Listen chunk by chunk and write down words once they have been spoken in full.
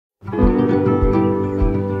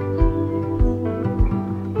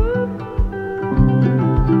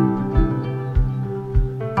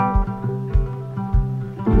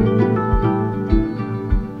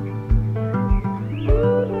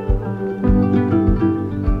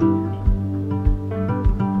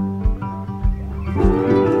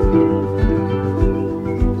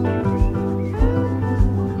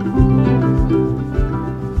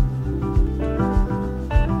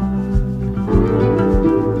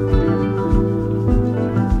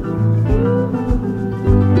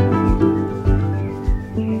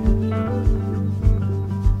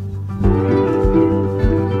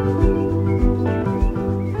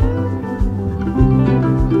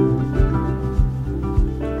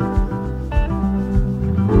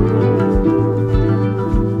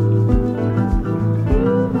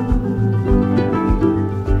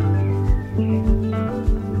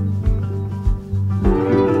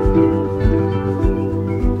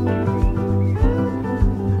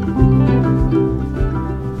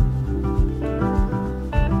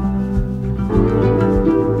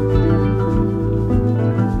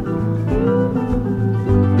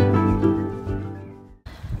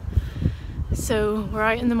So we're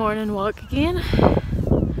out in the morning walk again.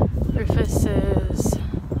 Rufus is there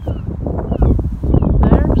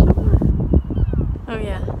somewhere. Oh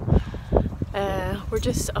yeah. We're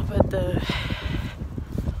just up at the,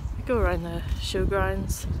 we go around the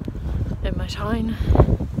showgrounds in my town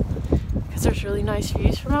because there's really nice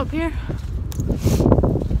views from up here.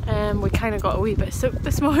 We kind of got a wee bit soaked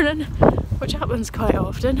this morning, which happens quite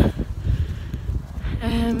often.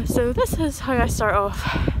 So this is how I start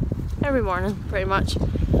off every morning pretty much.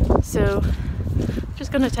 So I'm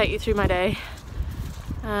just going to take you through my day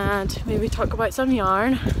and maybe talk about some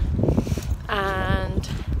yarn and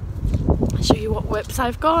show you what whips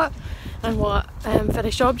I've got and what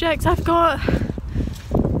finished objects I've got,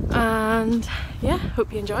 and yeah,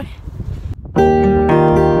 hope you enjoy.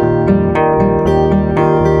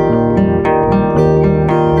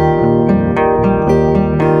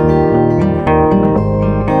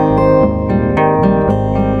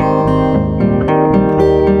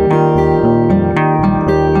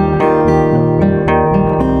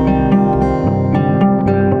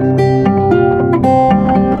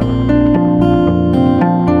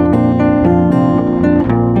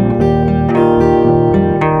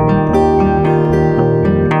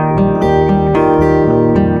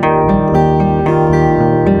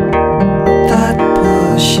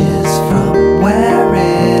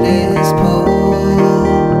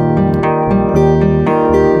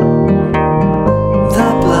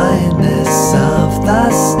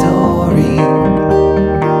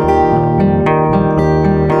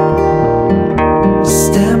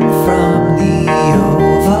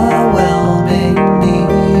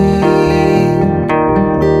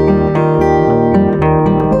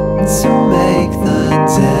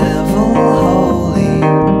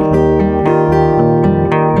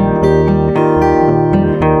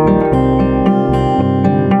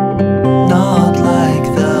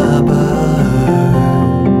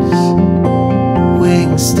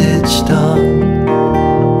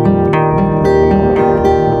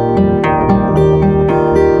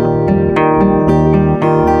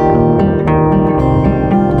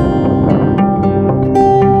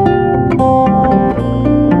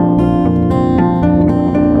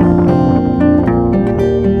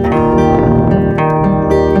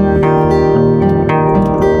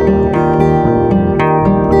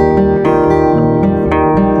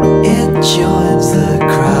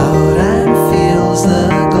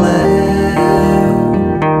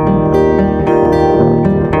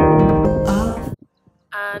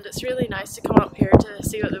 It's really nice to come up here to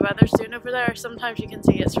see what the weather's doing over there. Sometimes you can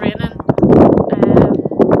see it's raining. If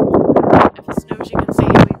it snows, you can see a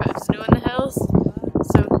wee bit of snow in the hills.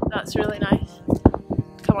 So that's really nice.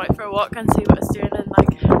 Come out for a walk and see what it's doing in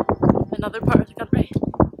like another part of the country.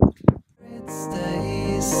 It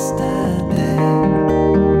stays standing.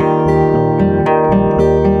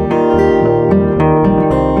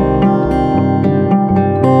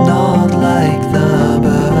 Not like the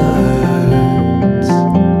birds,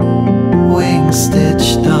 wings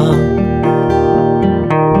stitched on.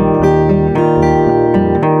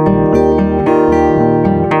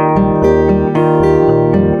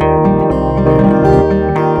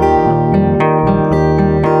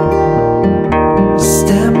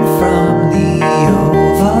 Stem from the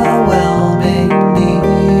overwhelming need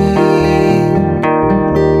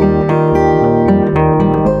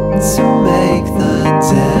to make the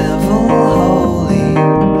devil holy.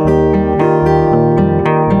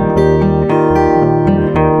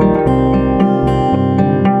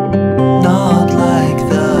 Not like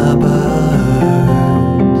the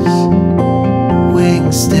birds,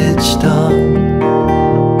 wings stitched on.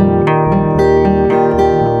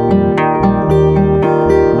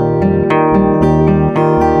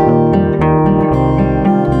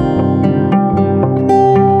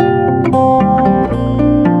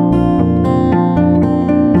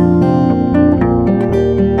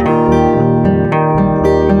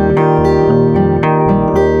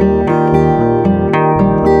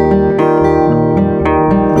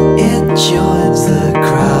 Joins the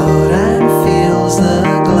crowd and feels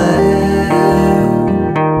the glare.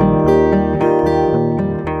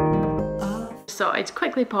 So I'd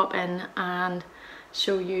quickly pop in and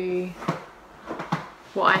show you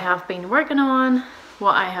what I have been working on,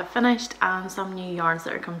 what I have finished, and some new yarns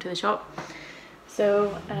that are coming to the shop.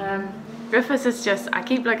 So Rufus is just, I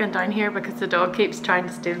keep looking down here because the dog keeps trying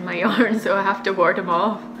to steal my yarn, so I have to ward him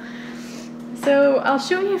off. So I'll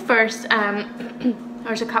show you first,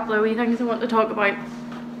 there's a couple of wee things I want to talk about.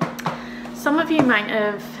 Some of you might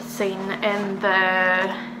have seen in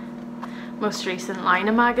the most recent line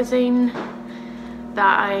of magazine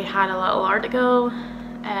that I had a little article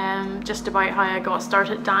just about how I got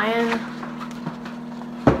started dyeing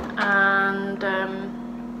and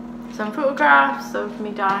some photographs of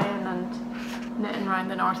me dyeing and knitting around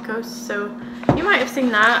the north coast. So you might have seen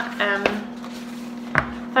that.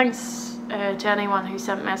 Thanks to anyone who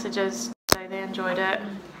sent messages, they enjoyed it.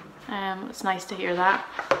 It's nice to hear that.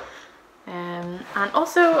 And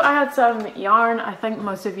also I had some yarn, I think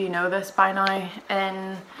most of you know this by now,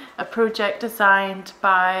 in a project designed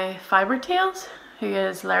by Fibre Tales, who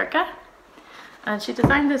is Lerka, and she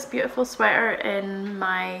designed this beautiful sweater in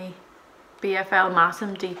my BFL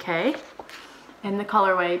Massum DK in the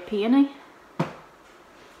colourway Peony.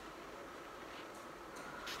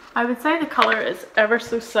 I would say the colour is ever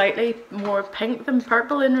so slightly more pink than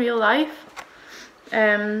purple in real life.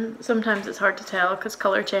 Sometimes it's hard to tell because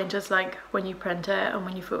colour changes, like when you print it and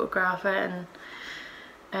when you photograph it,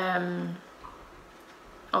 and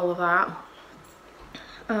all of that,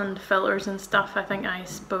 and fillers and stuff. I think I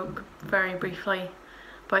spoke very briefly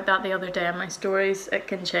about that the other day in my stories. It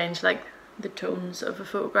can change like the tones of a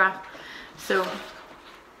photograph. So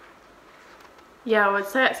yeah, I would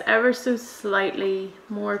say it's ever so slightly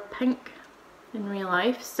more pink in real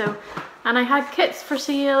life. So, and I had kits for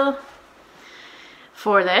sale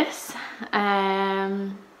for this.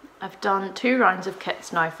 I've done 2 rounds of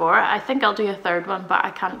kits now for it. I think I'll do a 3rd one, but I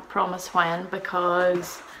can't promise when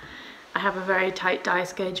because I have a very tight dye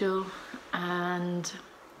schedule and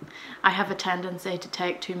I have a tendency to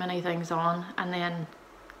take too many things on and then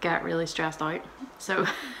get really stressed out. So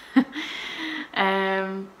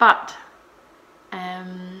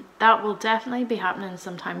that will definitely be happening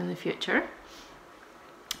sometime in the future.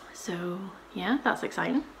 So yeah, that's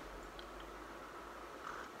exciting.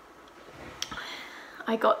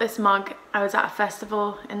 I got this mug. I was at a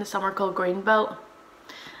festival in the summer called Greenbelt,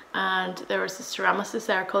 and there was a ceramicist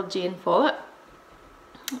there called Jane Follett,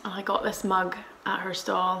 and I got this mug at her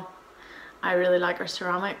stall. I really like her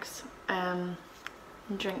ceramics. I'm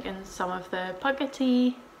drinking some of the pukka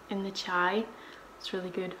tea in the chai. It's really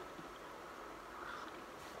good.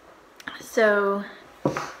 So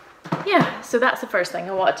yeah, so that's the first thing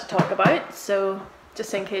I wanted to talk about, so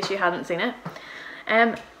just in case you hadn't seen it.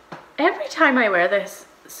 Every time I wear this,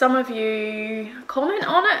 some of you comment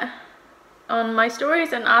on it, on my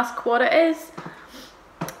stories, and ask what it is.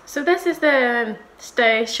 So this is the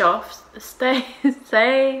Stay Soft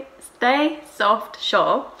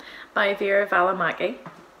Shawl by Veera Valimaki,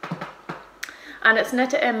 and it's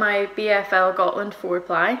knitted in my BFL Gotland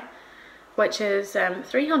 4-ply, which is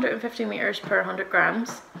 350 meters per 100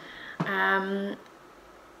 grams, and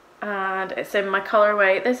it's in my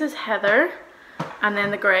colourway. This is Heather, and then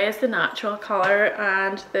the grey is the natural colour,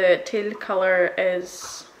 and the teal colour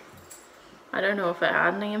is, I don't know if it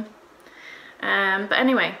had a name. But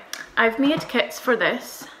anyway, I've made kits for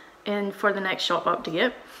this for the next shop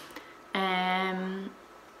update.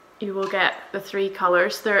 You will get the 3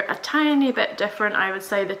 colours. They're a tiny bit different. I would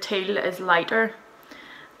say the teal is lighter,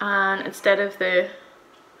 and instead of the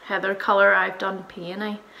heather colour I've done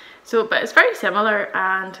peony. So, but it's very similar,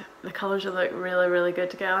 and the colours will look really, really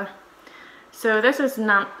good together. So this is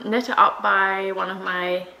knitted up by one of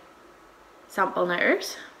my sample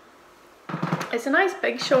knitters. It's a nice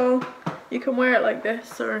big shawl. You can wear it like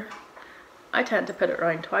this, or I tend to put it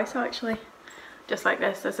around twice actually, just like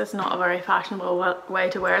this. This is not a very fashionable way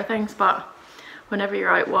to wear things, but whenever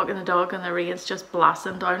you're out walking the dog and the rain's just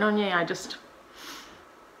blasting down on you, I just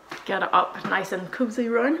get it up nice and cozy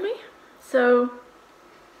around me. So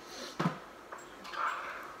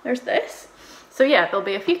there's this. So yeah, there'll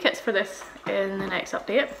be a few kits for this in the next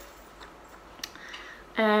update.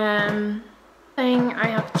 Thing I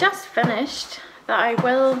have just finished that I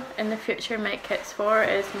will in the future make kits for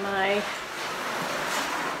is my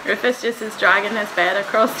Rufus just is dragging his bed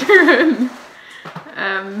across the room.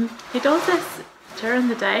 He does this during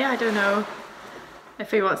the day. I don't know if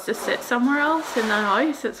he wants to sit somewhere else in the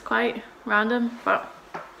house. It's quite random, but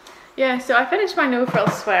yeah. So I finished my no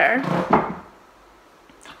frills sweater.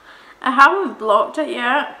 I haven't blocked it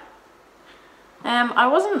yet. I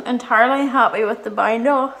wasn't entirely happy with the bind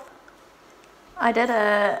off. I did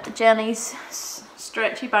a Jenny's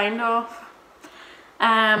stretchy bind off, but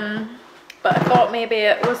I thought maybe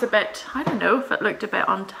it was a bit, I don't know if it looked a bit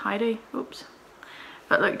untidy. Oops,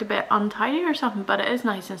 if it looked a bit untidy or something, but it is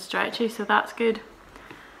nice and stretchy, so that's good.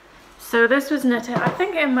 So this was knitted, I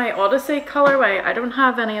think, in my Odyssey colourway. I don't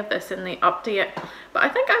have any of this in the update, but I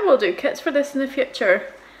think I will do kits for this in the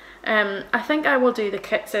future. I think I will do the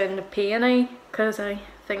kits in the peony because I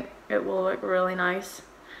think it will look really nice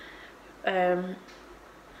in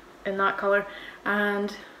that colour,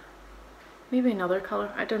 and maybe another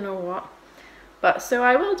colour, I don't know what. But so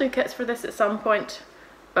I will do kits for this at some point,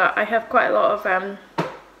 but I have quite a lot of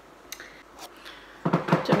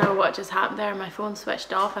don't know know what just happened there. My phone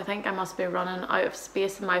switched off. I think I must be running out of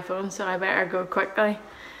space in my phone, so I better go quickly.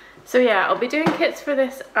 So yeah, I'll be doing kits for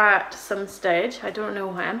this at some stage. I don't know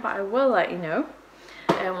when, but I will let you know.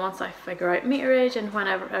 And once I figure out meterage and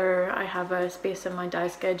whenever I have a space in my dye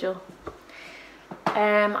schedule.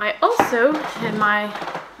 I also, in my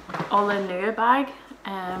all-in new bag,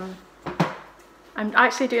 I'm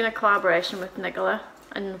actually doing a collaboration with Nicola,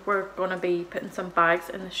 and we're going to be putting some bags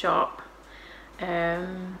in the shop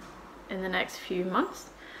in the next few months.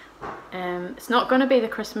 It's not going to be the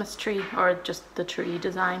Christmas tree or just the tree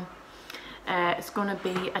design. It's going to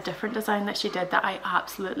be a different design that she did that I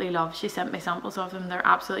absolutely love. She sent me samples of them. They're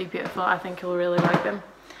absolutely beautiful. I think you'll really like them.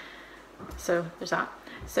 So there's that.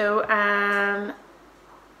 So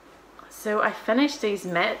so I finished these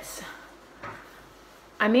mitts.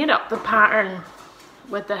 I made up the pattern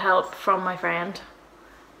with the help from my friend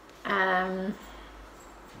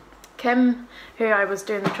Kim, who I was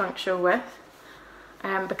doing the trunk show with.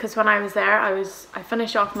 Because when I was there, I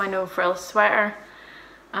finished off my no frills sweater,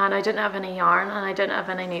 and I didn't have any yarn and I didn't have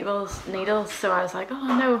any needles, so I was like,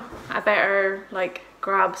 oh no, I better like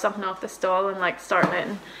grab something off the stall and like start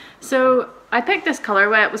knitting. So I picked this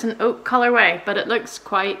colorway. It was an oak colorway, but it looks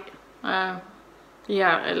quite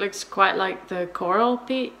yeah, it looks quite like the coral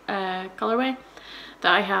colorway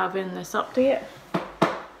that I have in this update.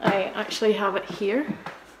 I actually have it here.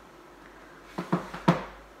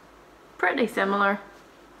 Pretty similar.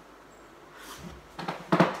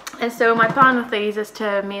 And so my plan with these is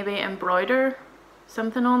to maybe embroider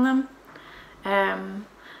something on them.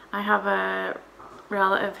 I have a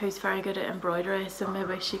relative who's very good at embroidery, so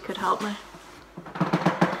maybe she could help me.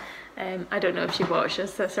 I don't know if she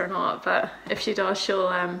watches this or not, but if she does, she'll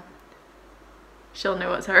know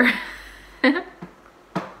it's her.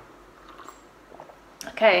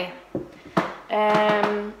 Okay.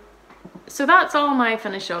 So that's all my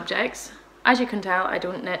finished objects. As you can tell, I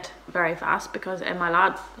don't knit very fast because in my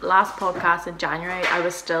last podcast in January, I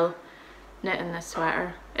was still knitting this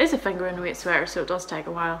sweater. It is a finger and weight sweater, so it does take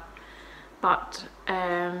a while. But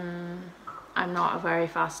I'm not a very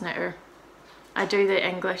fast knitter. I do the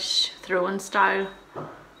English throwing style,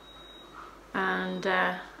 and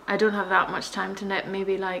I don't have that much time to knit,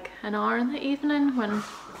 maybe like an hour in the evening when,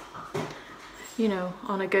 you know,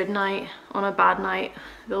 on a good night. On a bad night,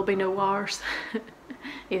 there'll be no hours,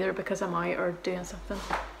 either because I'm out or doing something.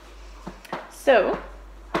 So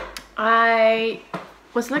I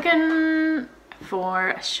was looking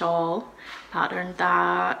for a shawl pattern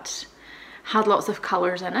that had lots of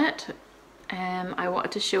colours in it. I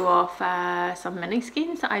wanted to show off some mini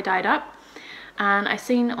skeins that I dyed up, and I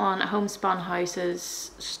seen on Homespun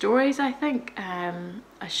House's stories, I think,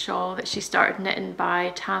 a shawl that she started knitting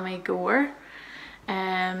by Tamy Gore,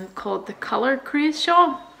 called the Craze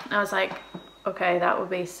shawl. I was like, okay, that would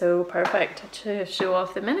be so perfect to show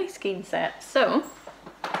off the mini skein set. So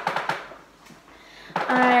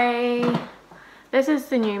this is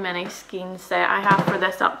the new mini skein set I have for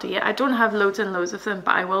this update. I don't have loads and loads of them,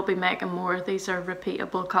 but I will be making more. These are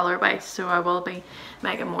repeatable colorways, so I will be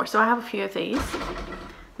making more. So I have a few of these.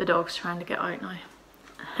 The dog's trying to get out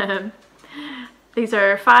now. These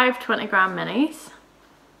are 5 20-gram minis,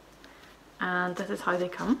 and this is how they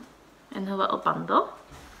come in a little bundle,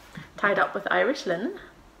 tied up with Irish linen.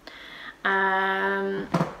 And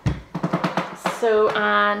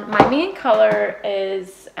my main colour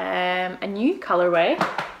is a new colourway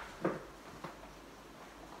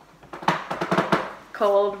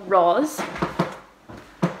called Rose. I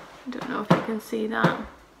don't know if you can see that.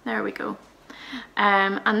 There we go.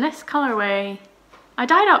 And this colourway, I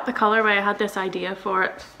dyed up the colourway. I had this idea for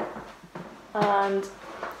it, and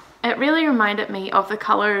it really reminded me of the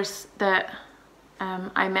colours that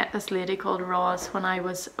I met this lady called Rose when I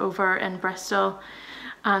was over in Bristol.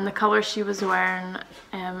 And the colour she was wearing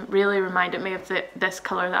really reminded me of this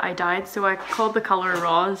colour that I dyed, so I called the colour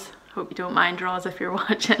Rose. Hope you don't mind, Rose, if you're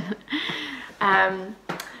watching.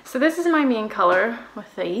 So this is my main colour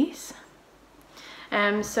with these.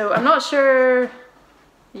 So I'm not sure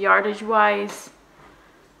yardage wise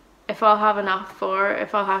if I'll have enough or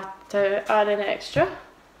if I'll have to add an extra.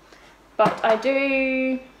 But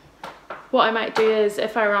what I might do is,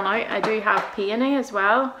 if I run out, I do have peony as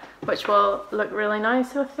well, which will look really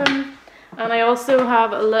nice with them. And I also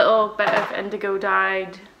have a little bit of indigo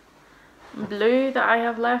dyed blue that I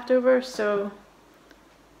have left over, so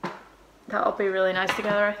that'll be really nice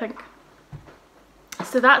together, I think.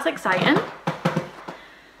 So that's exciting.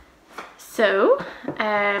 So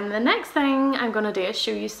the next thing I'm going to do is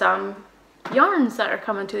show you some yarns that are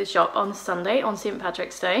coming to the shop on Sunday, on St.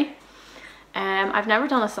 Patrick's Day. I've never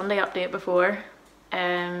done a Sunday update before.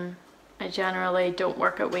 I generally don't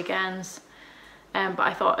work at weekends, but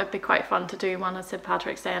I thought it'd be quite fun to do one on St.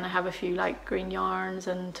 Patrick's Day, and I have a few like green yarns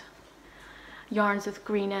and yarns with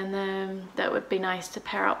green in them that would be nice to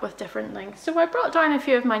pair up with different things. So I brought down a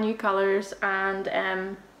few of my new colours, and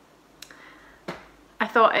I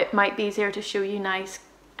thought it might be easier to show you nice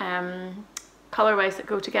colourways that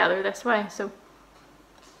go together this way. So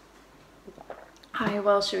I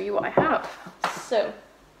will show you what I have. So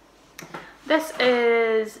this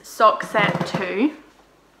is sock set 2.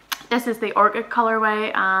 This is the orchid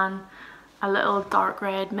colourway and a little dark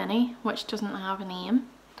red mini which doesn't have a name.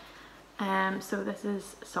 So this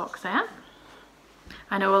is sock set.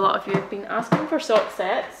 I know a lot of you have been asking for sock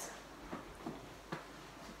sets.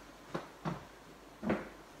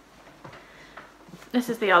 This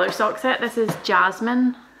is the other sock set. This is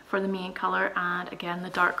Jasmine for the main colour, and again the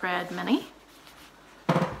dark red mini.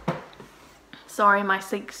 Sorry, my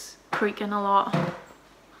seat's creaking a lot.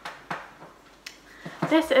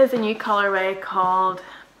 This is a new colourway called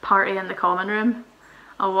Party in the Common Room.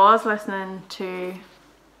 I was listening to,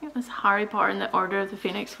 it was Harry Potter and the Order of the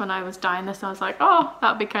Phoenix when I was down this, and I was like, oh,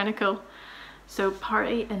 that'd be kind of cool. So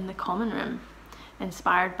Party in the Common Room,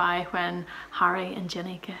 inspired by when Harry and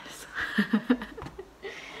Ginny kiss.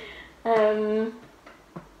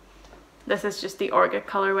 This is just the orchid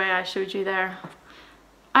colourway I showed you there.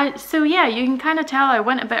 So yeah, you can kind of tell I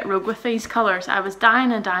went a bit rogue with these colours. I was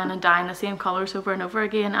dyeing and dyeing and dyeing the same colours over and over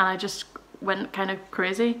again, and I just went kind of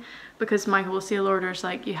crazy because my wholesale orders,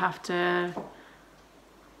 like, you have to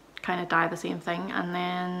kind of dye the same thing, and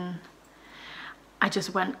then I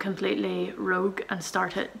just went completely rogue and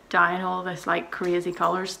started dyeing all this like crazy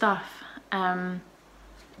colour stuff.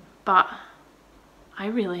 But I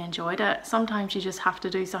really enjoyed it. Sometimes you just have to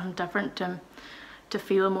do something different to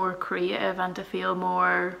feel more creative and to feel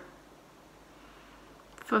more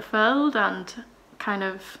fulfilled and kind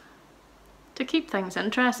of to keep things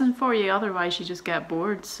interesting for you, otherwise you just get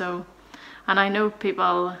bored. So, and I know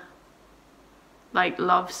people like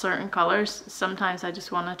love certain colours. Sometimes I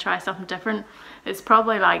just want to try something different. It's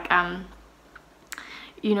probably like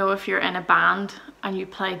you know, if you're in a band and you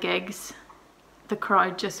play gigs, the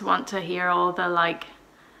crowd just want to hear all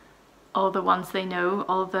the ones they know,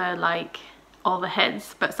 all the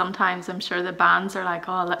hits, but sometimes I'm sure the bands are like,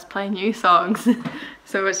 oh, let's play new songs.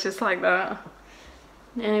 So it's just like that.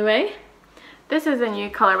 Anyway, this is a new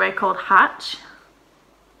colourway called Hatch.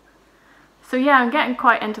 So yeah, I'm getting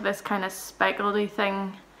quite into this kind of speckledy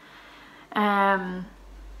thing.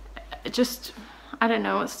 Just, I don't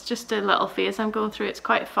know, it's just a little phase I'm going through. It's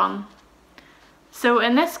quite fun. So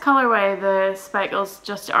in this colourway, the speckles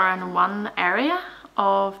just are in one area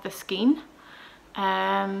of the skein.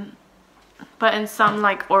 But in some,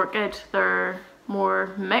 like Orchid, they're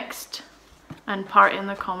more mixed, and Party in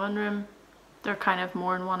the Common Room, they're kind of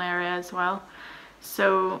more in one area as well.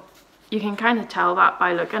 So you can kind of tell that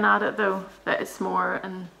by looking at it though, that it's more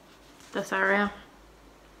in this area.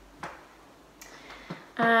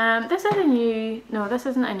 This is a new, no, this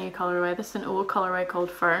isn't a new colourway, this is an old colourway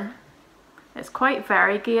called Fern. It's quite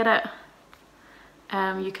variegated.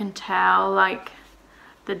 You can tell like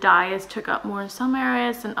the dye is took up more in some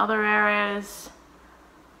areas than other areas,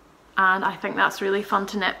 and I think that's really fun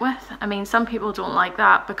to knit with. I mean, some people don't like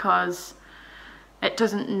that because it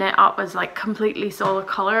doesn't knit up as like completely solid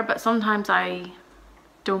colour, but sometimes I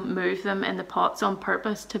don't move them in the pots on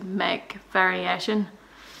purpose to make variation,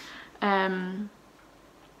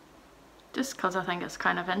 just because I think it's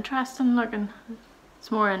kind of interesting looking.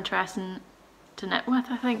 It's more interesting to knit with,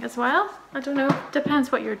 I think, as well. I don't know,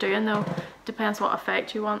 depends what you're doing though, depends what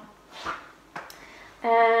effect you want.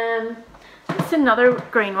 It's another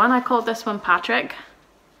green one. I called this one Patrick.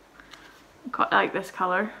 I quite like this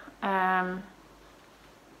colour.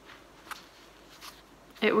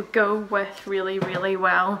 It would go with really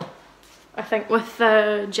well, I think, with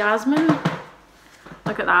the Jasmine.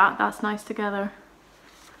 Look at that, that's nice together.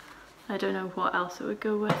 I don't know what else it would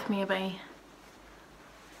go with. Maybe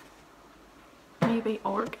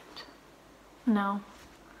Orchid? No.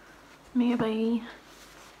 Maybe,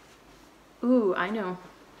 ooh, I know.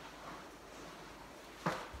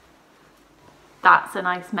 That's a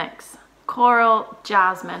nice mix. Coral,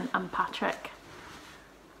 Jasmine and Patrick.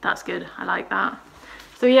 That's good, I like that.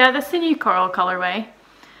 So yeah, this is the new Coral colourway.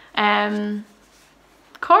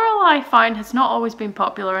 Coral, I find, has not always been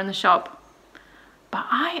popular in the shop, but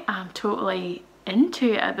I am totally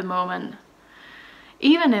into it at the moment.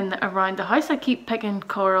 Even around the house I keep picking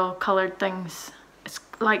coral coloured things. It's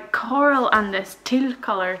like coral and this teal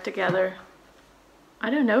colour together. I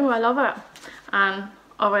don't know, I love it. And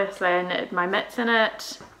obviously I knitted my mitts in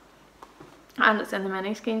it. and it's in the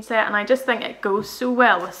mini skein set, and I just think it goes so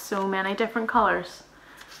well with so many different colours.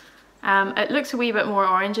 It looks a wee bit more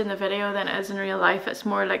orange in the video than it is in real life. It's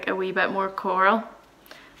more like a wee bit more coral.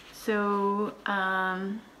 So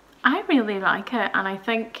I really like it, and I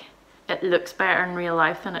think it looks better in real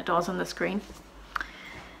life than it does on the screen.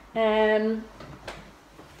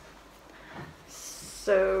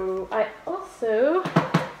 So I also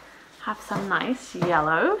have some nice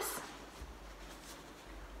yellows.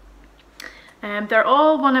 They're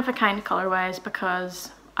all one of a kind colourwise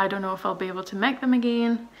because I don't know if I'll be able to make them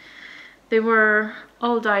again. They were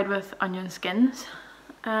all dyed with onion skins.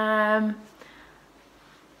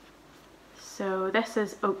 So this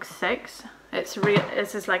is Oak 6.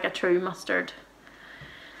 This is like a true mustard.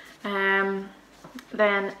 Then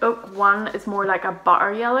Oak 1 is more like a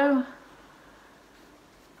butter yellow.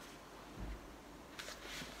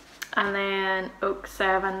 And then Oak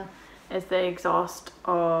 7 is the exhaust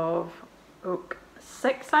of Oak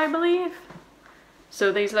 6, I believe.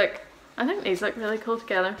 So these look, I think these look really cool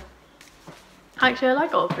together. Actually, I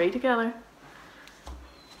like all three together.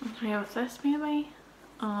 I'll try with this maybe,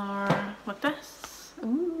 or with this.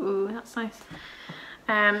 Ooh, that's nice.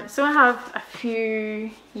 So I have a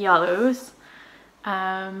few yellows.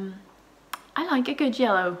 I like a good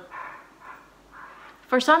yellow.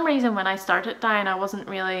 For some reason when I started dyeing I wasn't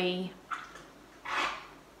like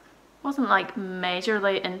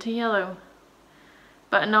majorly into yellow.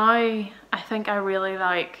 But now I think I really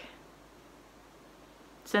like,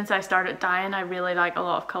 since I started dyeing, I really like a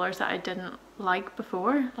lot of colours that I didn't like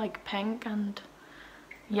before, like pink and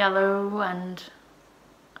yellow, and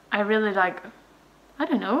I really like, I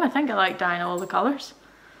don't know, I think I like dyeing all the colours.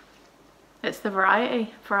 It's the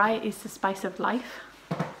variety. Variety is the spice of life,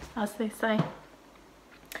 as they say.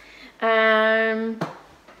 And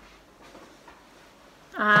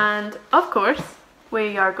of course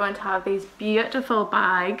we are going to have these beautiful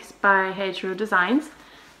bags by Hedgerow Designs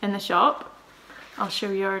in the shop. I'll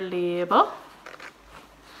show you our label.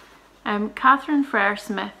 Catherine Frere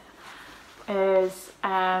Smith is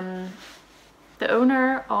the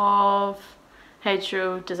owner of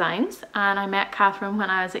Hedgerow Designs, and I met Catherine when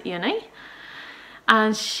I was at uni,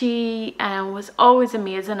 and she was always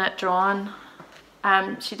amazing at drawing.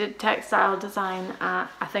 She did textile design,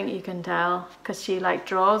 I think you can tell, because she like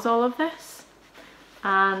draws all of this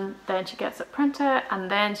and then she gets it printed and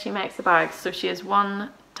then she makes the bags. So she is one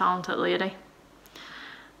talented lady.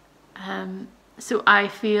 So I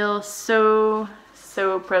feel so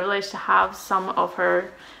privileged to have some of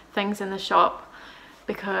her things in the shop,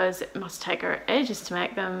 because it must take her ages to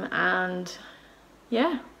make them, and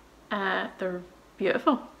yeah, they're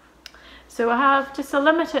beautiful. So I have just a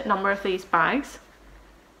limited number of these bags.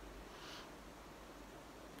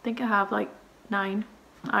 I think I have like 9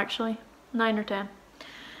 actually, 9 or 10.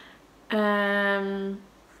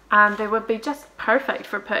 And they would be just perfect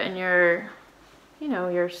for putting your, you know,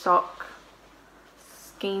 your sock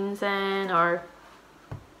skeins in, or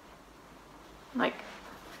like,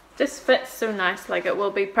 just fits so nice. Like, it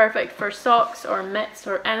will be perfect for socks or mitts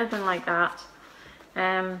or anything like that.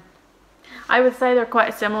 I would say they're quite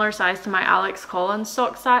a similar size to my Alex Collins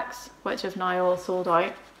sock sacks, which have now all sold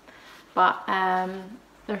out. But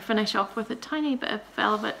they're finished off with a tiny bit of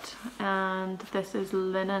velvet, and this is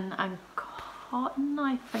linen and cotton,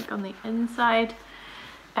 I think, on the inside.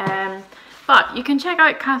 But you can check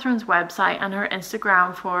out Catherine's website and her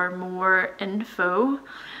Instagram for more info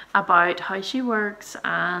about how she works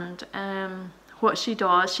and what she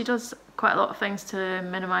does. She does quite a lot of things to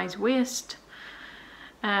minimise waste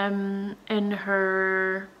in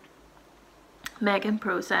her making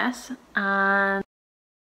process, and